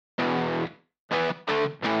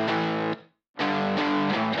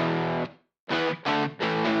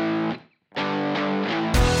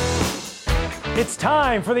It's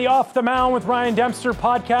time for the Off the Mound with Ryan Dempster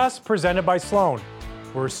podcast presented by Sloan.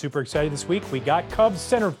 We're super excited this week. We got Cubs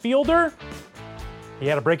center fielder. He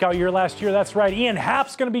had a breakout year last year. That's right. Ian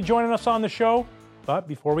Happ's going to be joining us on the show. But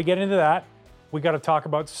before we get into that, we got to talk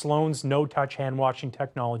about Sloan's no-touch hand washing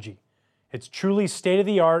technology. It's truly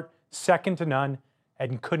state-of-the-art, second to none,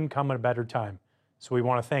 and couldn't come at a better time. So we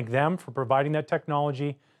want to thank them for providing that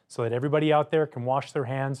technology so that everybody out there can wash their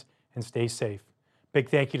hands and stay safe. Big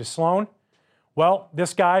thank you to Sloan. Well,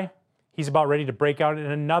 this guy, he's about ready to break out in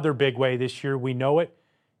another big way this year. We know it.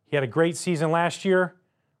 He had a great season last year.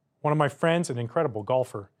 One of my friends, an incredible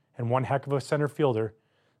golfer, and one heck of a center fielder.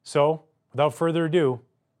 So, without further ado,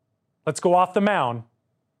 let's go off the mound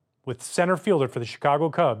with center fielder for the Chicago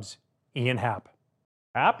Cubs, Ian Happ.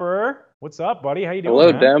 Happer, what's up, buddy? How you doing?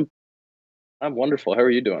 Hello, man? Dem. I'm wonderful. How are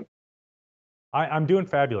you doing? I'm doing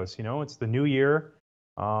fabulous. You know, it's the new year.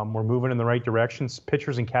 We're moving in the right directions.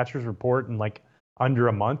 Pitchers and catchers report in like under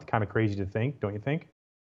a month. Kind of crazy to think, don't you think?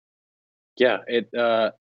 Yeah,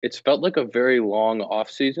 it's felt like a very long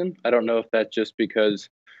off season. I don't know if that's just because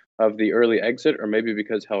of the early exit or maybe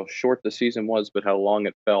because how short the season was, but how long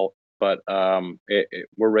it felt. But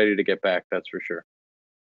we're ready to get back. That's for sure.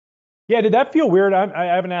 Yeah, did that feel weird?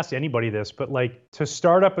 I haven't asked anybody this, but like to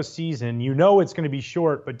start up a season, you know it's going to be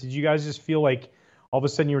short, but did you guys just feel like all of a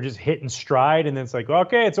sudden you were just hitting stride and then it's like,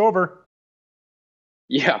 okay, it's over?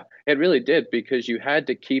 Yeah, it really did because you had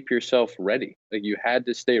to keep yourself ready. Like you had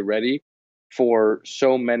to stay ready for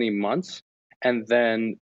so many months and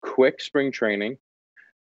then quick spring training,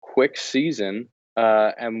 quick season.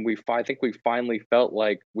 And I think we finally felt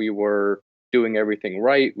like we were doing everything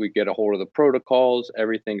right. We get a hold of the protocols,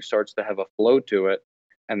 everything starts to have a flow to it.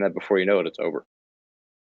 And then before you know it, it's over.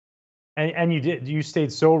 And you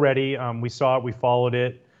stayed so ready. We saw it, we followed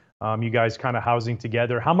it. You guys kind of housing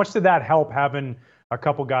together. How much did that help having a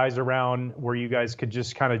couple guys around where you guys could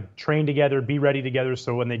just kind of train together, be ready together,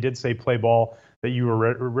 so when they did say play ball, that you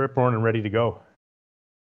were rip roaring and ready to go?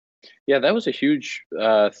 Yeah, that was a huge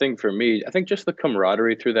thing for me. I think just the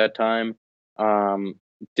camaraderie through that time,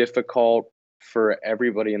 difficult for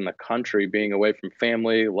everybody in the country being away from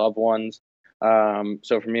family, loved ones.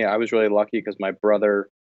 So for me, I was really lucky because my brother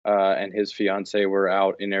and his fiance were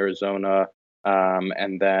out in Arizona.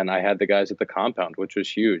 And then I had the guys at the compound, which was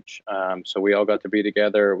huge. So we all got to be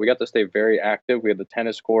together. We got to stay very active. We had the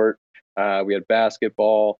tennis court, we had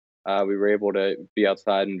basketball. We were able to be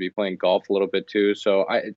outside and be playing golf a little bit too. So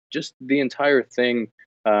just the entire thing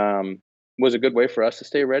was a good way for us to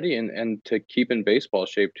stay ready and to keep in baseball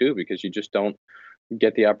shape too, because you just don't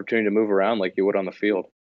get the opportunity to move around like you would on the field.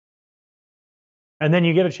 And then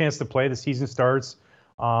you get a chance to play. The season starts,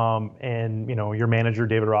 and you know your manager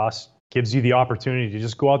David Ross gives you the opportunity to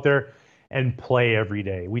just go out there and play every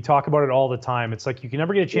day. We talk about it all the time. It's like you can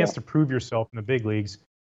never get a chance to prove yourself in the big leagues.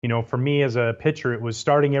 You know, for me as a pitcher, it was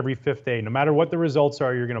starting every fifth day. No matter what the results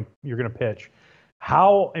are, you're gonna pitch.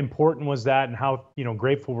 How important was that, and how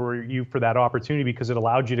grateful were you for that opportunity because it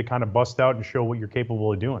allowed you to kind of bust out and show what you're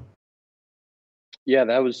capable of doing? Yeah,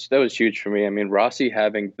 that was huge for me. I mean, Rossi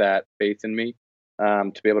having that faith in me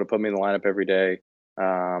to be able to put me in the lineup every day,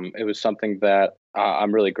 it was something that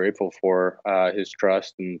I'm really grateful for. His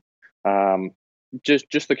trust and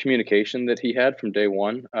just the communication that he had from day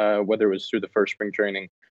one, whether it was through the first spring training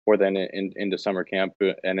or then into summer camp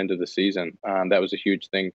and into the season. That was a huge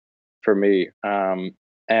thing for me.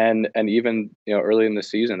 And even early in the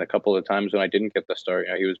season, a couple of times when I didn't get the start,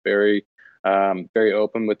 he was very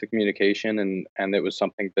open with the communication, and it was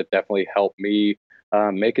something that definitely helped me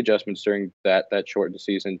make adjustments during that shortened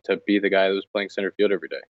season to be the guy that was playing center field every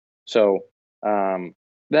day. So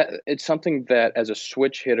that it's something that as a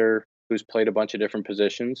switch hitter who's played a bunch of different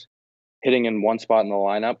positions, hitting in one spot in the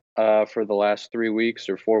lineup for the last 3 weeks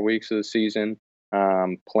or 4 weeks of the season,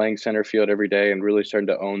 playing center field every day and really starting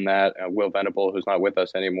to own that. Will Venable, who's not with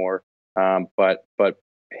us anymore, but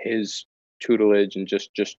his tutelage and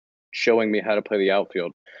just showing me how to play the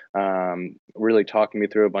outfield, really talking me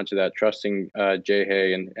through a bunch of that, trusting Jay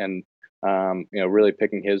Hay and really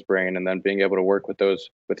picking his brain and then being able to work with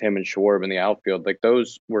him and Schwarb in the outfield. Like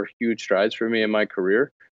those were huge strides for me in my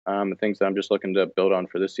career. The things that I'm just looking to build on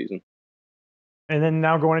for this season. And then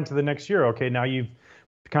now going into the next year, okay, now you've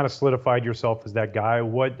kind of solidified yourself as that guy.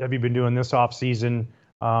 What have you been doing this off season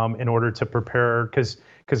in order to prepare? Because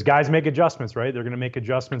guys make adjustments, right? They're going to make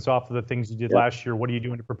adjustments off of the things you did last year. What are you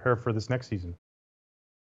doing to prepare for this next season?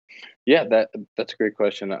 Yeah, that's a great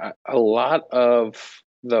question. A lot of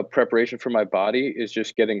the preparation for my body is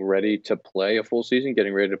just getting ready to play a full season,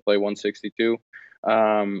 getting ready to play 162.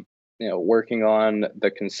 Working on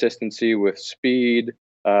the consistency with speed,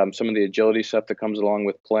 some of the agility stuff that comes along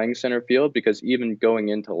with playing center field, because even going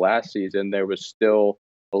into last season, there was still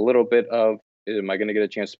a little bit of, am I going to get a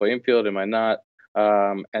chance to play infield? Am I not?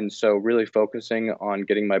 And so really focusing on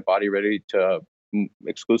getting my body ready to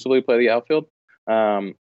exclusively play the outfield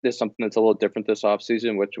is something that's a little different this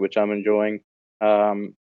offseason, which I'm enjoying.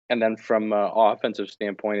 And then from an offensive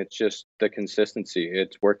standpoint, it's just the consistency.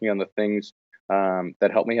 It's working on the things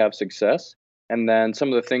that help me have success. And then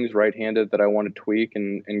some of the things right-handed that I want to tweak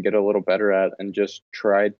and get a little better at, and just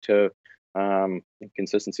try to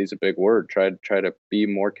consistency is a big word. Try to be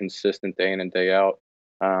more consistent day in and day out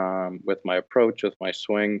with my approach, with my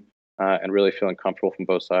swing, and really feeling comfortable from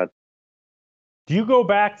both sides. Do you go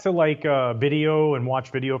back to like video and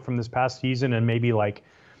watch video from this past season and maybe like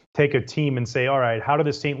take a team and say, all right, how did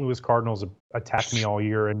the St. Louis Cardinals attack me all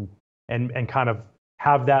year, and kind of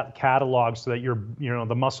have that catalog so that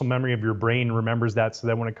the muscle memory of your brain remembers that, so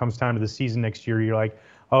that when it comes time to the season next year, you're like,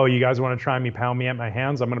 oh, you guys want to try me, pound me at my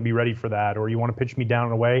hands? I'm going to be ready for that. Or you want to pitch me down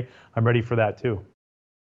and away? I'm ready for that too.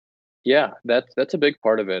 Yeah, that's a big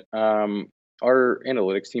part of it. Our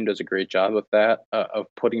analytics team does a great job of that, of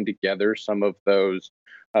putting together some of those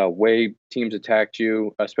way teams attacked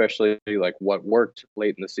you, especially like what worked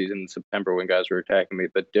late in the season in September when guys were attacking me,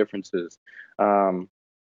 the differences,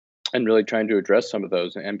 and really trying to address some of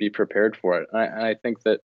those and be prepared for it. I think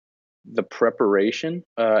that the preparation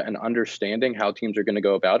and understanding how teams are going to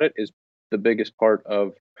go about it is the biggest part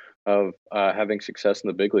of having success in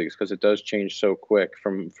the big leagues, because it does change so quick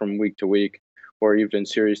from week to week, or even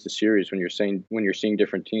series to series. When you're seeing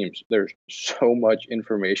different teams, there's so much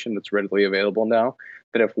information that's readily available now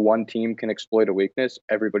that if one team can exploit a weakness,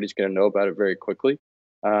 everybody's going to know about it very quickly.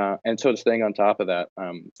 And so staying on top of that,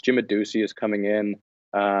 Jim Adduci is coming in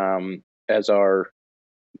as our,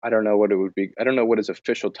 I don't know what it would be. I don't know what his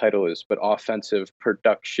official title is, but offensive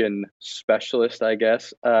production specialist, I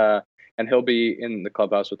guess. And he'll be in the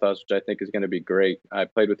clubhouse with us, which I think is going to be great. I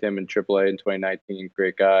played with him in AAA in 2019.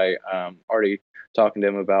 Great guy. Already talking to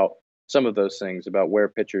him about some of those things, about where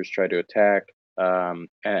pitchers try to attack,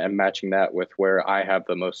 and matching that with where I have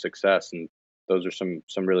the most success. And those are some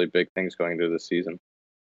really big things going into the season.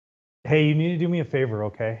 Hey, you need to do me a favor,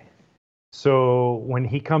 okay? So when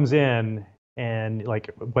he comes in, and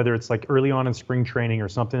like whether it's like early on in spring training or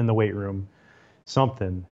something in the weight room,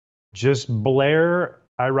 just blare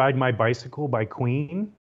 "I Ride My Bicycle" by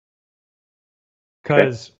Queen,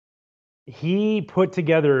 because he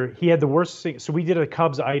had the worst thing. So we did a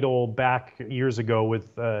Cubs Idol back years ago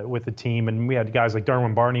with the team, and we had guys like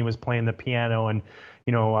Darwin Barney was playing the piano, and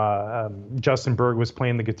Justin Berg was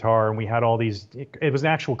playing the guitar, and we had all these. It was an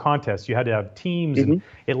actual contest. You had to have teams, and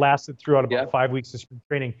it lasted throughout about 5 weeks of spring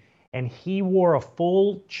training. And he wore a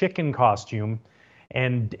full chicken costume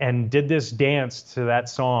and did this dance to that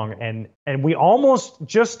song. And we almost,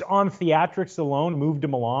 just on theatrics alone, moved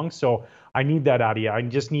him along. So I need that out of you. I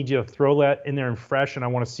just need you to throw that in there and fresh, and I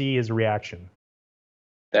want to see his reaction.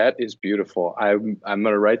 That is beautiful. I'm going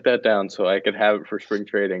to write that down so I can have it for spring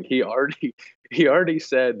training. He already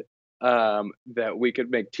said that we could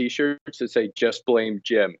make T-shirts that say "Just blame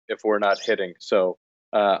Jim" if we're not hitting. So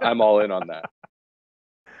I'm all in on that.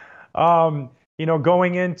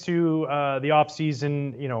 Going into the off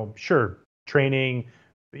season, sure, training,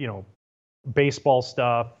 baseball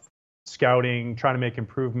stuff, scouting, trying to make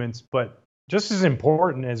improvements, but just as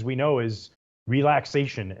important, as we know, is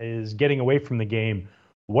relaxation, is getting away from the game.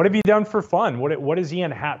 What have you done for fun? What is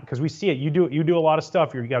Ian Happ? Because we see it. You do a lot of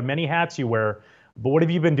stuff. You got many hats you wear, but what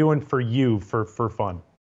have you been doing for fun?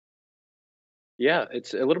 Yeah,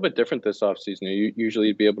 it's a little bit different this off season. Usually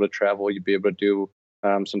you'd be able to travel, you'd be able to do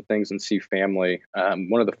some things and see family.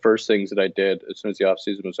 One of the first things that I did as soon as the off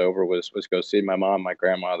season was over was go see my mom, my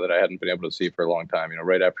grandma, that I hadn't been able to see for a long time.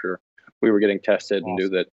 Right after we were getting tested, and knew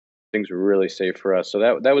that things were really safe for us.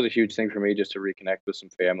 So that was a huge thing for me, just to reconnect with some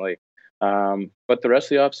family. But the rest of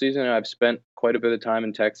the off season, I've spent quite a bit of time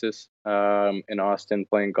in Texas, in Austin,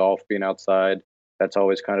 playing golf, being outside. That's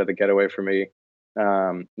always kind of the getaway for me.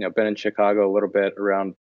 Been in Chicago a little bit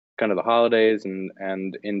around kind of the holidays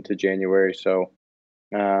and into January. So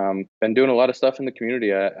been doing a lot of stuff in the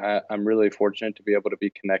community. I'm really fortunate to be able to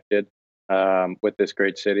be connected with this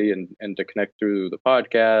great city, and to connect through the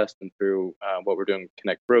podcast and through what we're doing,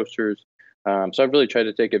 Connect Roasters. So I've really tried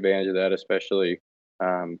to take advantage of that, especially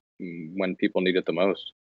when people need it the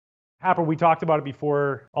most. Happer, we talked about it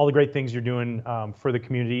before, all the great things you're doing for the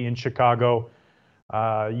community in Chicago.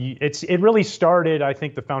 It really started, I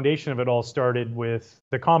think the foundation of it all started with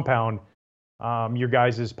the Compound, your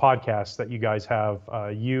guys' podcast that you guys have.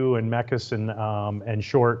 You and Mekas and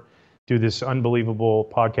Short do this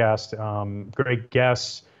unbelievable podcast. Great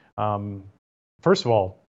guests. First of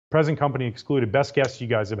all, present company excluded, best guests you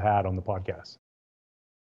guys have had on the podcast?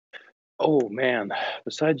 Oh man,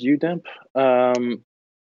 besides you, Demp,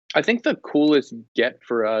 I think the coolest get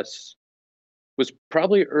for us was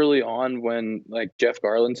probably early on when like Jeff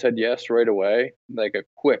Garland said yes right away, like a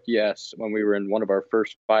quick yes when we were in one of our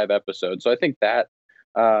first 5 episodes. So I think that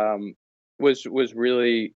um, was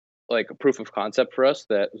really like a proof of concept for us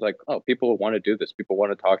that was like, oh, people want to do this. People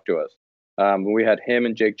want to talk to us. When we had him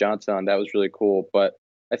and Jake Johnson on, that was really cool. But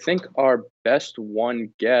I think our best one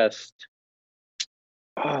guest,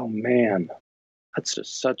 oh man, that's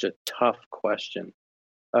just such a tough question.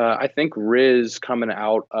 I think Riz coming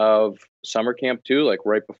out of summer camp too, like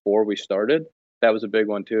right before we started, that was a big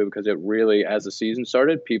one too because it really, as the season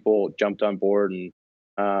started, people jumped on board, and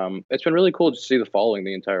it's been really cool to see the following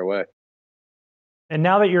the entire way. And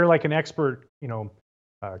now that you're like an expert,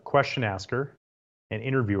 question asker and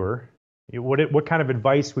interviewer, what kind of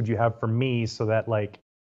advice would you have for me so that like,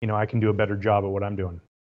 I can do a better job at what I'm doing?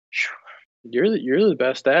 You're the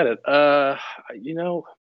best at it. You know,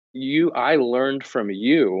 I learned from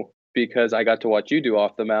you because I got to watch you do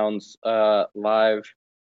off the mounds live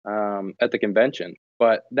at the convention.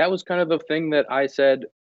 But that was kind of the thing that I said,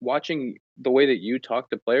 watching the way that you talk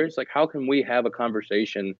to players, like how can we have a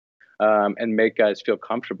conversation and make guys feel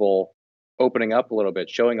comfortable opening up a little bit,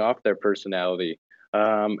 showing off their personality.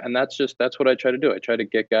 And that's what I try to do. I try to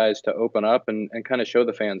get guys to open up and kind of show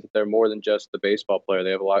the fans that they're more than just the baseball player.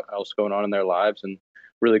 They have a lot else going on in their lives and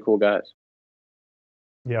really cool guys.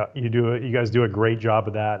 Yeah, you guys do a great job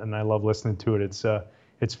of that, and I love listening to it.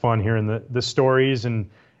 It's fun hearing the stories, and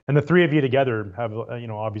the three of you together have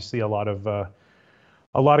obviously a lot of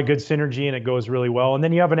good synergy, and it goes really well. And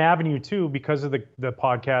then you have an avenue too because of the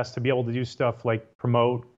podcast to be able to do stuff like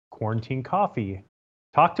promote Quarantine Coffee.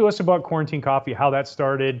 Talk to us about Quarantine Coffee, how that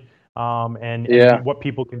started, and what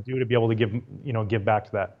people can do to be able to give back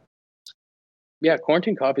to that. Yeah,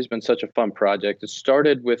 Quarantine Coffee has been such a fun project. It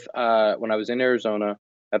started with when I was in Arizona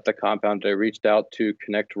at the compound. I reached out to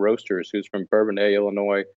Connect Roasters, who's from Bourbonnais,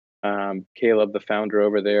 Illinois. Caleb, the founder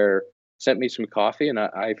over there, sent me some coffee, and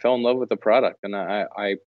I fell in love with the product. And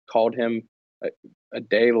I called him a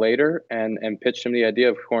day later and pitched him the idea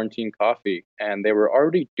of Quarantine Coffee. And they were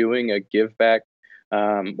already doing a give back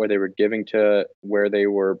where they were giving to where they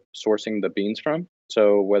were sourcing the beans from.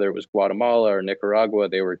 So whether it was Guatemala or Nicaragua,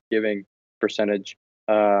 they were giving percentage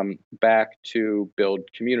back to build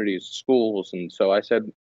communities, schools. And so I said,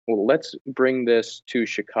 well, let's bring this to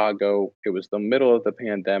Chicago. It was the middle of the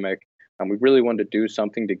pandemic, and we really wanted to do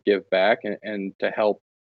something to give back and to help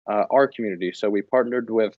our community. So we partnered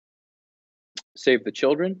with Save the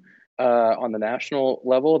Children on the national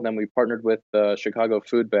level. And then we partnered with the Chicago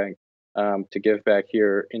Food Bank to give back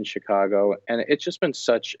here in Chicago. And it's just been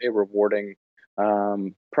such a rewarding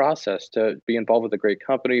process to be involved with a great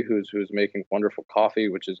company who's making wonderful coffee,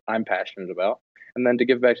 which is I'm passionate about, and then to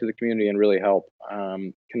give back to the community and really help.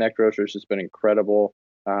 Connect Roasters has been incredible.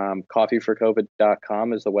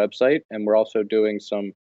 Coffeeforcovid.com is the website, and we're also doing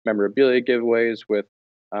some memorabilia giveaways with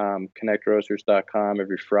connectroasters.com.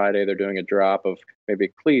 Every Friday they're doing a drop of maybe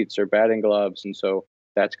cleats or batting gloves, and so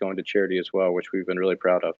that's going to charity as well, which we've been really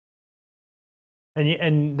proud of.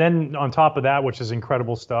 And then on top of that, which is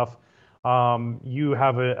incredible stuff, you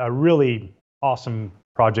have a really awesome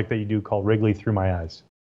project that you do called Wrigley Through My Eyes.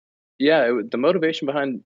 Yeah, the motivation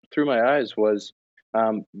behind Through My Eyes was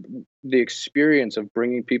the experience of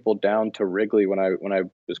bringing people down to Wrigley when I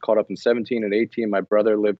was caught up in 17 and 18. My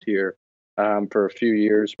brother lived here for a few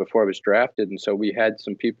years before I was drafted, and so we had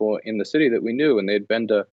some people in the city that we knew, and they'd been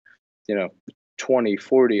to 20,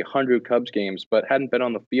 40, 100 Cubs games, but hadn't been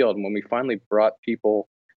on the field. And when we finally brought people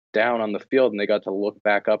down on the field and they got to look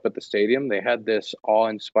back up at the stadium, they had this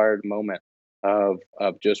awe-inspired moment of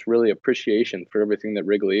just really appreciation for everything that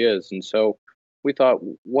Wrigley is. And so we thought,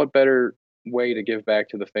 what better way to give back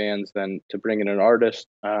to the fans than to bring in an artist,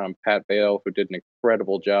 Pat Bale, who did an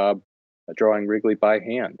incredible job drawing Wrigley by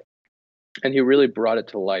hand. And he really brought it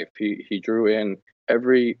to life. He drew in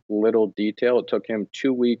every little detail. It took him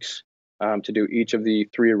 2 weeks to do each of the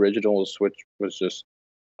 3 originals, which was just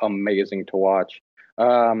amazing to watch.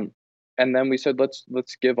 And then we said,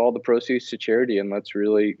 let's give all the proceeds to charity and let's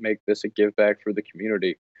really make this a give back for the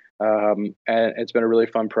community. And it's been a really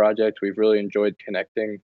fun project. We've really enjoyed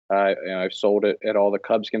connecting. I've sold it at all the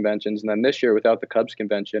Cubs conventions. And then this year, without the Cubs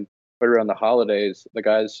convention, right around the holidays, the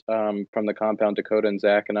guys from the compound, Dakota and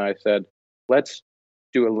Zach and I said, let's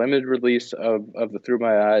do a limited release of the Through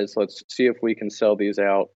My Eyes. Let's see if we can sell these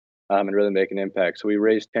out and really make an impact. So we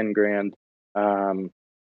raised 10 grand,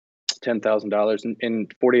 $10,000 in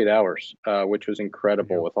 48 hours, which was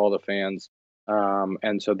incredible with all the fans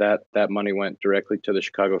And so that money went directly to the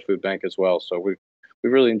Chicago Food Bank as well. So we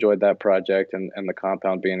really enjoyed that project and the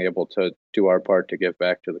compound being able to do our part to give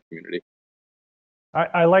back to the community.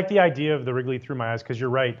 I like the idea of the Wrigley Through My Eyes because you're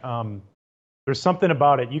right. There's something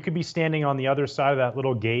about it. You could be standing on the other side of that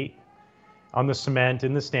little gate on the cement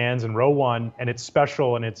in the stands in row 1, and it's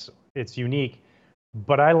special and it's unique.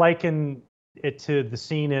 But I liken it to the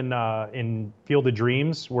scene in Field of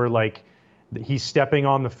Dreams where like he's stepping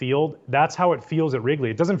on the field. That's how it feels at Wrigley.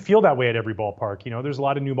 It doesn't feel that way at every ballpark. You know, there's a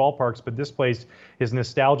lot of new ballparks, but this place is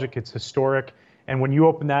nostalgic. It's historic. And when you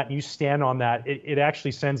open that and you stand on that, it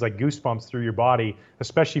actually sends like goosebumps through your body,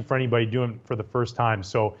 especially for anybody doing it for the first time.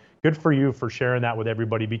 So good for you for sharing that with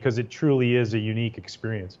everybody because it truly is a unique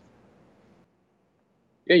experience.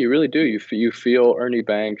 Yeah, you really do. You feel Ernie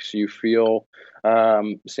Banks, you feel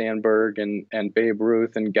Sandberg and Babe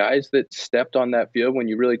Ruth and guys that stepped on that field. When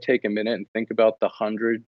you really take a minute and think about the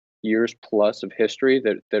 100 years plus of history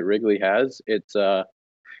that Wrigley has, it's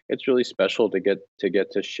really special to get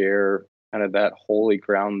to share kind of that holy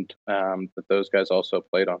ground that those guys also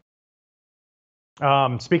played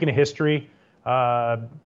on. Speaking of history,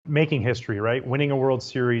 making history, right? Winning a World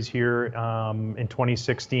Series here in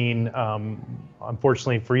 2016.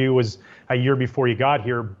 Unfortunately for you, was a year before you got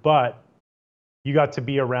here, but you got to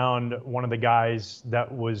be around one of the guys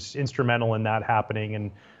that was instrumental in that happening.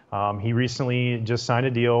 And he recently just signed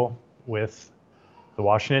a deal with the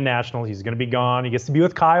Washington Nationals. He's going to be gone. He gets to be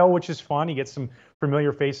with Kyle, which is fun. He gets some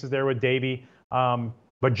familiar faces there with Davey.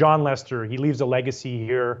 But Jon Lester, he leaves a legacy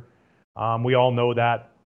here. We all know that.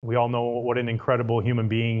 We all know what an incredible human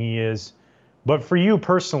being he is. But for you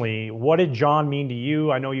personally, what did Jon mean to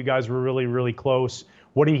you? I know you guys were really, really close.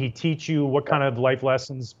 What did he teach you? What kind of life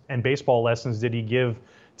lessons and baseball lessons did he give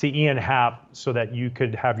to Ian Happ so that you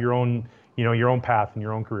could have your own, your own path and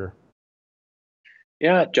your own career?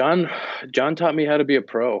 Yeah, Jon taught me how to be a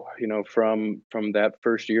pro. From that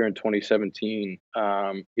first year in 2017,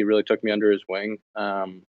 he really took me under his wing.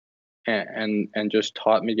 And just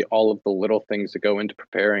taught me all of the little things that go into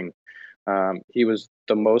preparing. He was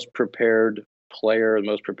the most prepared player, the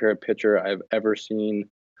most prepared pitcher I've ever seen.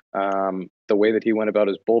 The way that he went about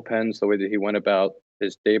his bullpens, the way that he went about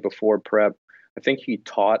his day before prep, I think he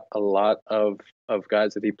taught a lot of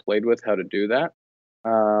guys that he played with how to do that.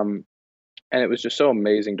 And it was just so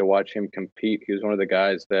amazing to watch him compete. He was one of the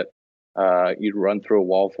guys that you'd run through a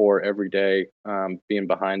wall for every day, being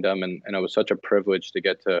behind him. And it was such a privilege to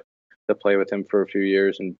get to play with him for a few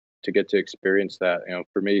years and to get to experience that.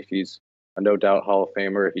 For me, he's a no doubt Hall of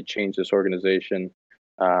Famer. He changed this organization.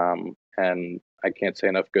 And I can't say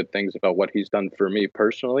enough good things about what he's done for me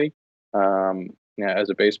personally, as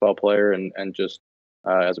a baseball player and just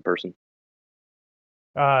as a person.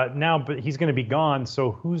 Now, but he's going to be gone.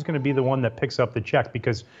 So who's going to be the one that picks up the check?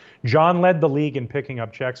 Because Jon led the league in picking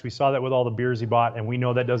up checks. We saw that with all the beers he bought, and we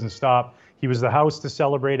know that doesn't stop. He was the house to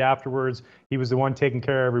celebrate afterwards. He was the one taking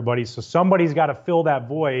care of everybody. So somebody's got to fill that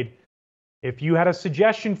void. If you had a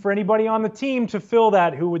suggestion for anybody on the team to fill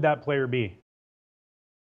that, who would that player be?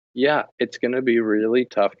 Yeah, it's going to be really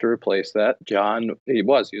tough to replace that. Jon, he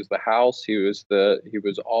was the house. He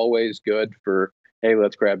was always good for, hey,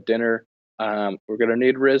 let's grab dinner. We're going to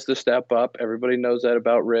need Riz to step up. Everybody knows that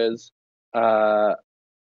about Riz.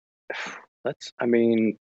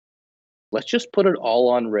 Let's just put it all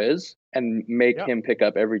on Riz and make him pick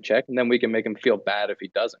up every check, and then we can make him feel bad if he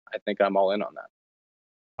doesn't. I think I'm all in on that.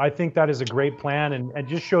 I think that is a great plan, and it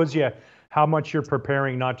just shows you how much you're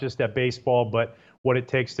preparing, not just at baseball, but what it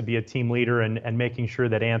takes to be a team leader, and making sure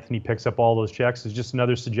that Anthony picks up all those checks is just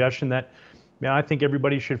another suggestion that I think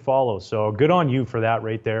everybody should follow. So good on you for that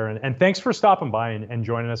right there. And thanks for stopping by and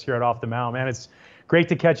joining us here at Off the Mound, man. It's great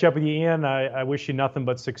to catch up with you, Ian. I wish you nothing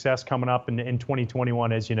but success coming up in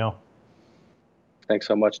 2021, as you know. Thanks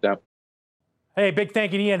so much, Dan. Hey, big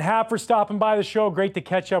thank you to Ian Happ for stopping by the show. Great to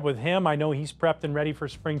catch up with him. I know he's prepped and ready for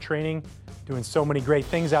spring training, doing so many great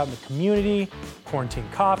things out in the community. Quarantine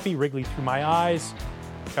Coffee, Wrigley Through My Eyes.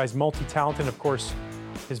 The guy's multi-talented, of course,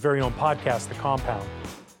 his very own podcast, The Compound.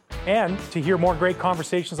 And to hear more great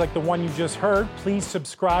conversations like the one you just heard, please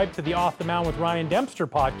subscribe to the Off the Mound with Ryan Dempster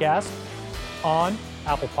podcast on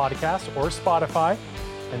Apple Podcasts or Spotify.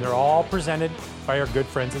 And they're all presented by our good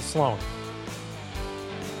friends at Sloan.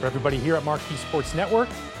 For everybody here at Marquee Sports Network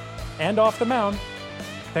and Off the Mound,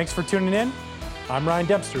 thanks for tuning in. I'm Ryan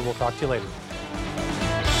Dempster. We'll talk to you later.